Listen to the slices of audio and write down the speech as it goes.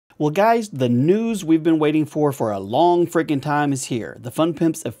Well, guys, the news we've been waiting for a long freaking time is here. The Fun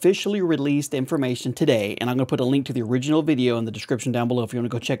Pimps officially released information today, and I'm going to put a link to the original video in the description down below if you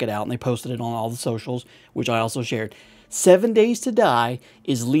want to go check it out, and they posted it on all the socials, which I also shared. 7 Days to Die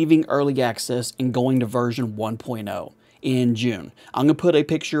is leaving early access and going to version 1.0 in June. I'm going to put a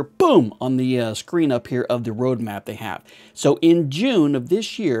picture, boom, on the screen up here of the roadmap they have. So in June of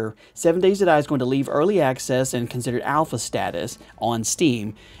this year, 7 Days to Die is going to leave early access and considered alpha status on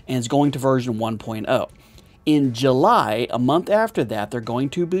Steam, and it's going to version 1.0. In July, a month after that, they're going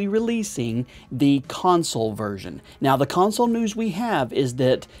to be releasing the console version. Now, the console news we have is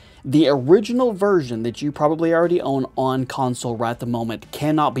that the original version that you probably already own on console right at the moment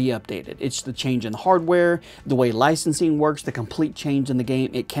cannot be updated. It's the change in the hardware, the way licensing works, the complete change in the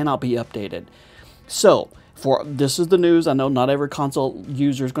game. It cannot be updated. So, this is the news. I know not every console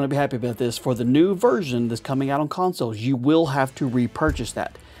user is going to be happy about this. For the new version that's coming out on consoles, you will have to repurchase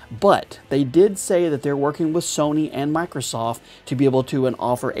that. But they did say that they're working with Sony and Microsoft to be able to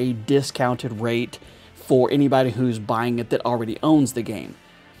offer a discounted rate for anybody who's buying it that already owns the game.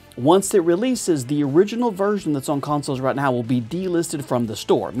 Once it releases, the original version that's on consoles right now will be delisted from the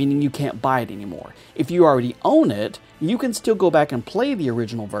store, meaning you can't buy it anymore. If you already own it, you can still go back and play the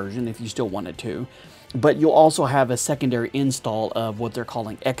original version if you still wanted to, but you'll also have a secondary install of what they're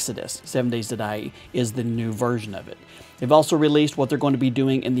calling Exodus. 7 Days to Die is the new version of it. They've also released what they're going to be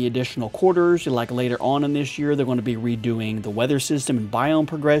doing in the additional quarters. Like later on in this year, they're going to be redoing the weather system and biome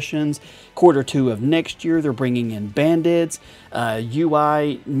progressions. Quarter 2 of next year, they're bringing in bandits,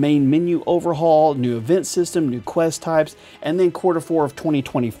 UI main menu overhaul, new event system, new quest types, and then quarter 4 of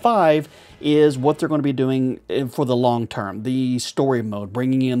 2025 is what they're going to be doing for the long term. The story mode,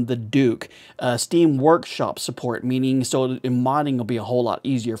 bringing in the Duke, Steam Workshop support, meaning so modding will be a whole lot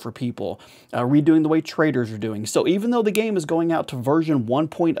easier for people, redoing the way traders are doing. So even though the game is going out to version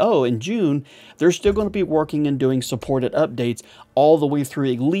 1.0 in June, they're still going to be working and doing supported updates all the way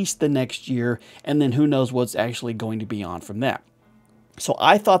through at least the next year, and then who knows what's actually going to be on from that. So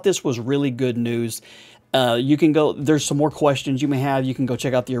I thought this was really good news. You can go, there's some more questions you may have. You can go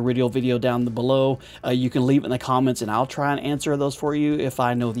check out the original video down below. You can leave it in the comments and I'll try and answer those for you if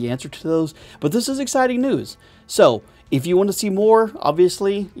I know the answer to those. But this is exciting news. So if you want to see more,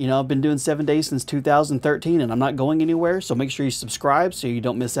 obviously, you know, I've been doing 7 days since 2013 and I'm not going anywhere. So make sure you subscribe so you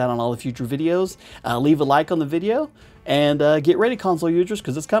don't miss out on all the future videos. Leave a like on the video and get ready, console users,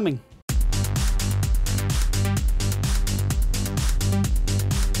 because it's coming.